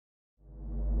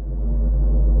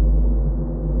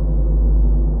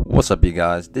What's up, you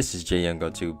guys? This is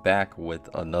JYoungGoTo back with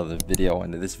another video.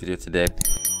 And in this video today,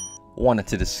 wanted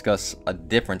to discuss a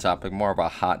different topic, more of a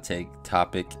hot take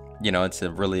topic. You know, it's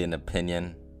really an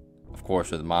opinion, of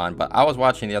course, with mine. But I was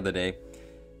watching the other day,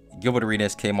 Gilbert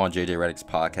Arenas came on JJ Redick's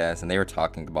podcast, and they were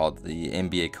talking about the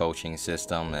NBA coaching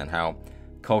system and how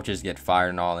coaches get fired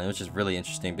and all. And it was just really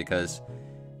interesting because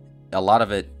a lot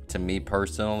of it, to me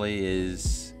personally,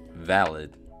 is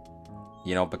valid.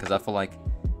 You know, because I feel like,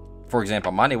 for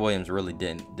example, Monty Williams really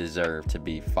didn't deserve to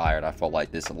be fired. I felt like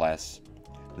this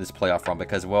playoff run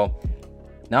because, well,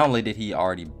 not only did he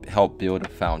already help build a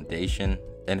foundation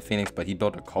in Phoenix, but he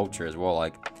built a culture as well.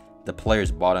 Like, the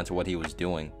players bought into what he was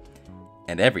doing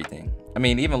and everything. I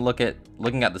mean, even looking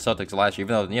at the Celtics last year,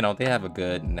 even though, you know, they have a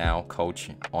good now coach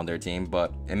on their team,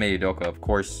 but Ime Udoka, of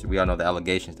course, we all know the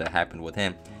allegations that happened with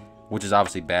him, which is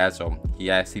obviously bad. So he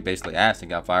basically asked and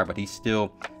got fired, but he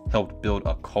still helped build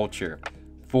a culture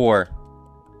for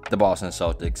the Boston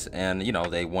Celtics. And, you know,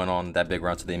 they went on that big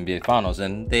run to the NBA Finals,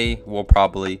 and they will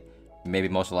probably, maybe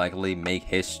most likely, make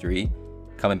history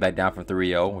coming back down from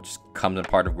 3-0, which comes in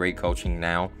part of great coaching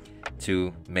now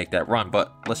to make that run.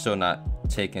 But let's still not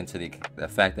take into the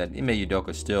fact that Ime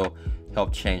Udoka still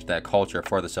helped change that culture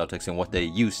for the Celtics and what they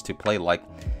used to play like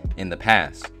in the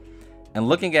past. And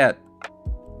looking at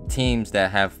teams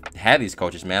that have had these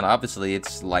coaches, man, obviously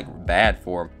it's like bad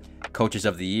for coaches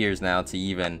of the years now to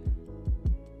even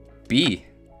be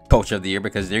coach of the year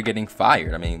because they're getting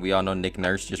fired. I mean, we all know Nick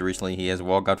Nurse just recently, he as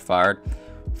well got fired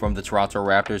from the Toronto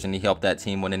Raptors, and he helped that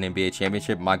team win an NBA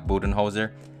championship. Mike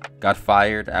Budenholzer got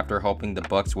fired after helping the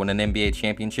Bucks win an NBA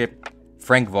championship.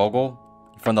 Frank Vogel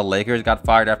from the Lakers got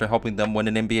fired after helping them win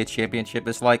an NBA championship.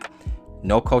 It's like,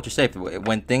 no coach is safe.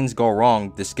 When things go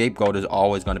wrong, the scapegoat is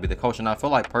always going to be the coach. And I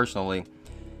feel like, personally,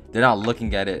 they're not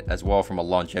looking at it as well from a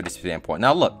longevity standpoint.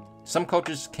 Now, look, some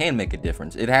coaches can make a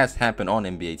difference. It has happened on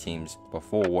NBA teams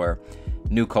before where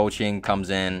new coaching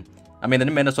comes in. I mean, the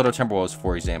Minnesota Timberwolves,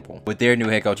 for example, with their new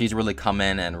head coach, he's really come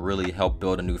in and really helped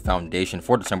build a new foundation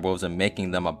for the Timberwolves and making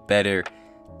them a better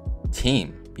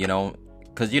team, you know,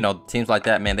 because, you know, teams like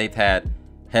that, man, they've had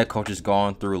head coaches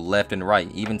gone through left and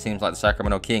right. Even teams like the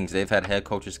Sacramento Kings, they've had head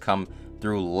coaches come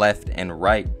through left and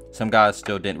right. Some guys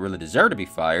still didn't really deserve to be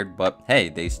fired, but hey,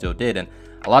 they still did. And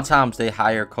a lot of times they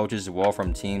hire coaches as well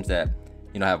from teams that,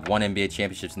 you know, have won NBA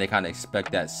championships, and they kind of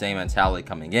expect that same mentality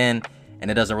coming in, and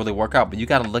it doesn't really work out. But you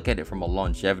got to look at it from a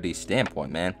longevity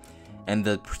standpoint, man. And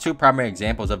the two primary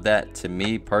examples of that, to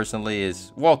me personally,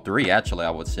 is, well, three actually, I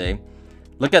would say.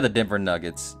 Look at the Denver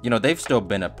Nuggets. You know, they've still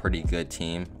been a pretty good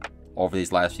team over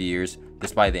these last few years,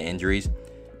 despite the injuries,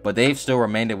 but they've still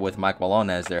remained with Mike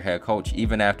Malone as their head coach,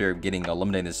 even after getting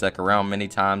eliminated in the second round many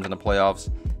times in the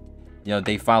playoffs. You know,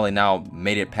 they finally now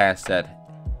made it past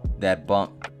that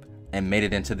bump and made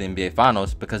it into the NBA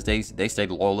Finals because they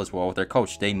stayed loyal as well with their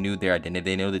coach. They knew their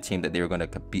identity. They knew the team that they were going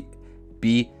to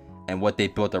be and what they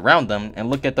built around them.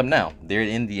 And look at them now. They're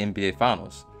in the NBA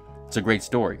Finals. It's a great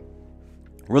story.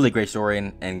 Really great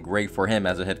story, and great for him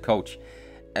as a head coach.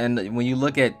 And when you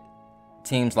look at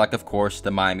teams like, of course,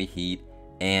 the Miami Heat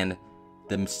and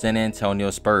the San Antonio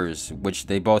Spurs, which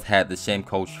they both had the same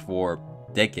coach for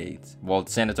decades. Well,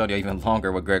 San Antonio even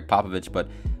longer with Greg Popovich, but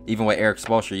even with Eric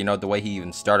Spoelstra, you know, the way he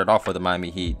even started off for the Miami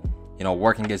Heat, you know,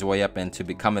 working his way up into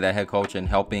becoming that head coach and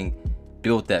helping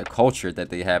build that culture that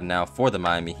they have now for the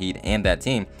Miami Heat and that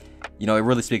team. You know, it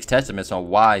really speaks testaments on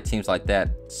why teams like that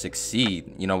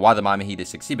succeed. You know, why the Miami Heat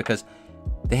succeed, because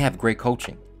they have great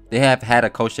coaching. They have had a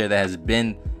coach there that has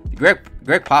been, Greg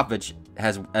Popovich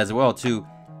has as well too.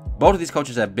 Both of these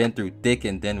coaches have been through thick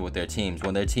and thin with their teams.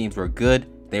 When their teams were good,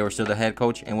 they were still the head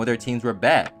coach, and when their teams were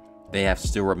bad, they have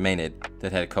still remained the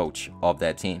head coach of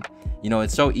that team. You know,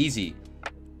 it's so easy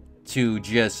to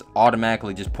just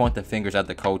automatically just point the fingers at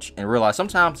the coach and realize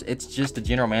sometimes it's just the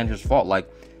general manager's fault.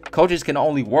 Like, coaches can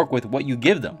only work with what you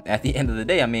give them at the end of the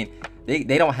day. I mean, they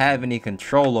don't have any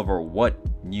control over what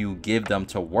you give them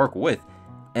to work with.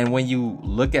 And when you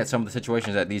look at some of the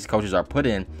situations that these coaches are put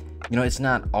in, you know, it's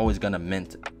not always going to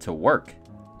meant to work.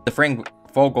 The Frank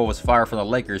Vogel was fired from the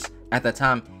Lakers. At that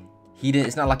time,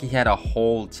 it's not like he had a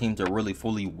whole team to really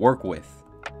fully work with.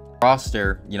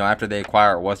 Roster, you know, after they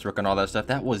acquired Westbrook and all that stuff,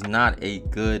 that was not a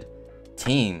good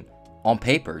team on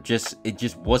paper. It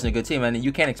just wasn't a good team. And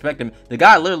you can't expect him. The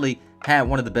guy literally had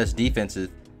one of the best defensive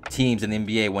teams in the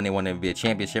NBA when they won the NBA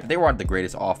championship. They weren't the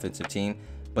greatest offensive team,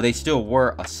 but they still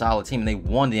were a solid team. And they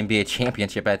won the NBA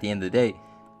championship at the end of the day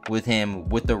with him,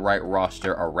 with the right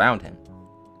roster around him.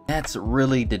 That's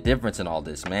really the difference in all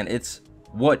this, man. It's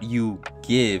what you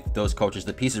give those coaches,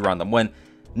 the pieces around them. When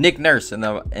Nick Nurse and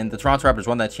the Toronto Raptors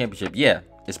won that championship, yeah,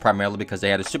 it's primarily because they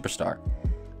had a superstar.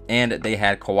 And they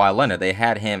had Kawhi Leonard. They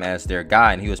had him as their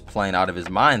guy, and he was playing out of his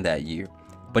mind that year.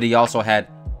 But he also had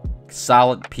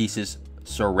solid pieces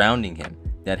surrounding him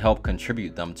that helped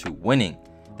contribute them to winning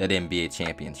that NBA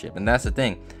championship. And that's the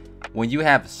thing. When you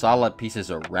have solid pieces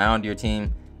around your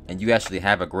team and you actually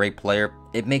have a great player,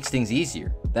 it makes things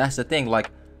easier. That's the thing. Like,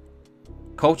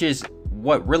 coaches,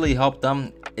 what really helped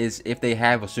them is if they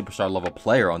have a superstar level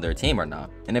player on their team or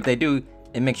not. And if they do,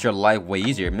 it makes your life way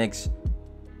easier. It makes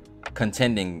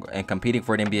contending and competing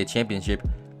for an NBA championship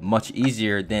much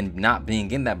easier than not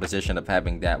being in that position of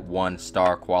having that one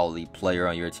star quality player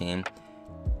on your team.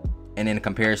 And in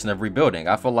comparison of rebuilding,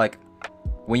 I feel like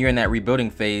when you're in that rebuilding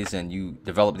phase and you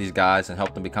develop these guys and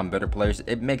help them become better players,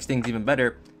 it makes things even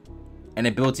better, and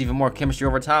it builds even more chemistry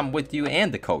over time with you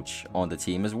and the coach on the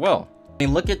team as well. I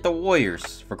mean, look at the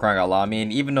Warriors, for crying out loud. I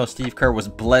mean, even though Steve Kerr was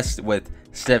blessed with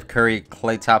Steph Curry,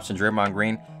 Klay Thompson, Draymond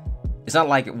Green, it's not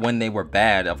like when they were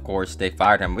bad, of course, they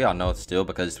fired him. We all know it still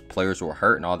because players were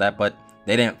hurt and all that, but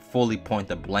they didn't fully point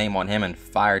the blame on him and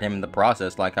fired him in the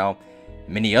process like how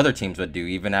many other teams would do,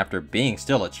 even after being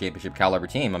still a championship caliber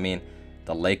team. I mean,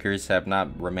 the Lakers have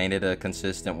not remained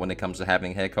consistent when it comes to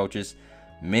having head coaches.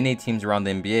 Many teams around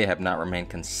the NBA have not remained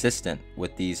consistent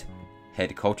with these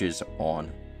head coaches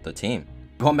on the team.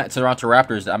 Going back to the Toronto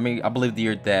Raptors, I mean, I believe the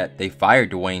year that they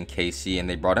fired Dwayne Casey and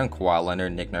they brought in Kawhi Leonard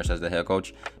and Nick Nurse as the head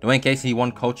coach, Dwayne Casey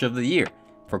won Coach of the Year,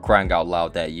 for crying out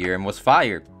loud, that year, and was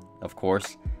fired, of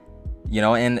course. You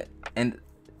know, and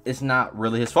it's not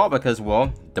really his fault because,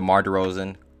 well, DeMar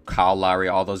DeRozan, Kyle Lowry,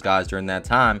 all those guys during that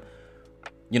time,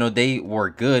 you know, they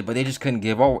were good, but they just couldn't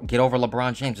get over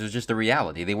LeBron James. It was just the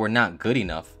reality. They were not good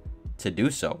enough to do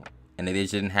so, and they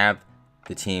just didn't have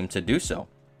the team to do so.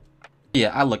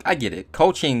 Yeah, I get it.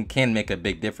 Coaching can make a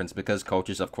big difference because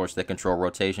coaches, of course, they control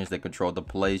rotations, they control the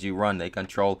plays you run, they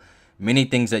control many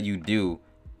things that you do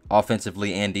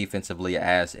offensively and defensively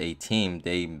as a team.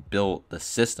 They build the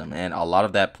system, and a lot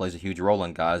of that plays a huge role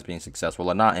in guys being successful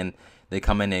or not, and they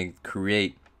come in and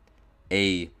create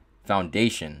a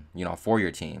foundation, you know, for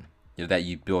your team, you know, that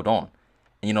you build on.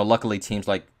 And, you know, luckily teams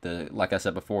like I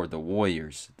said before, the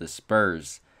Warriors, the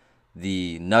Spurs,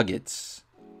 the Nuggets,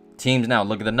 teams now,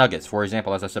 look at the Nuggets, for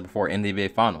example, as I said before, in the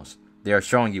NBA Finals. They are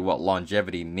showing you what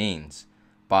longevity means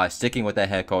by sticking with that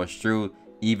head coach through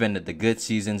even the good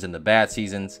seasons and the bad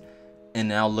seasons. And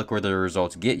now look where the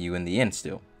results get you in the end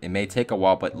still. It may take a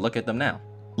while, but look at them now.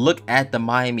 Look at the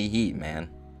Miami Heat, man.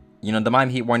 You know, the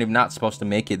Miami Heat weren't even not supposed to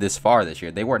make it this far this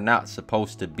year. They were not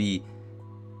supposed to be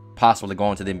possibly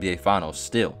going to the NBA Finals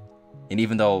still. And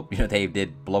even though, you know, they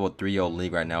did blow a 3-0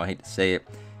 league right now, I hate to say it,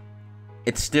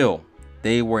 it's still,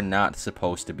 they were not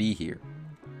supposed to be here.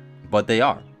 But they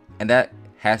are. And that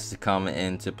has to come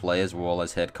into play as well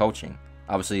as head coaching.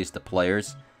 Obviously, it's the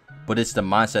players, but it's the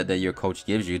mindset that your coach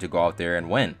gives you to go out there and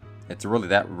win. It's really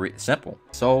that simple.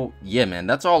 So, yeah, man,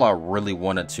 that's all I really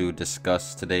wanted to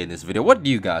discuss today in this video. What do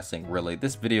you guys think, really?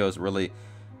 This video is really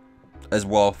as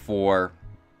well for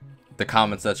the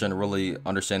comment section, really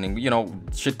understanding, you know,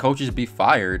 should coaches be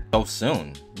fired so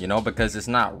soon? You know, because it's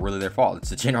not really their fault. It's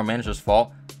the general manager's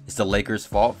fault. It's the Lakers'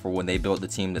 fault for when they built the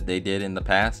team that they did in the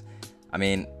past. I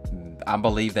mean, I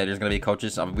believe that there's going to be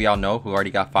coaches, we all know, who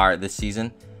already got fired this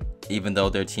season, even though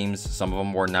their teams, some of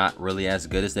them were not really as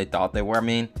good as they thought they were. I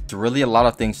mean, it's really a lot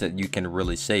of things that you can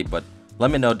really say, but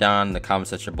let me know down in the comment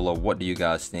section below, what do you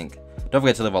guys think? Don't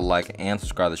forget to leave a like and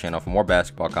subscribe to the channel for more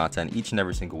basketball content each and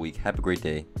every single week. Have a great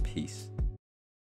day. Peace.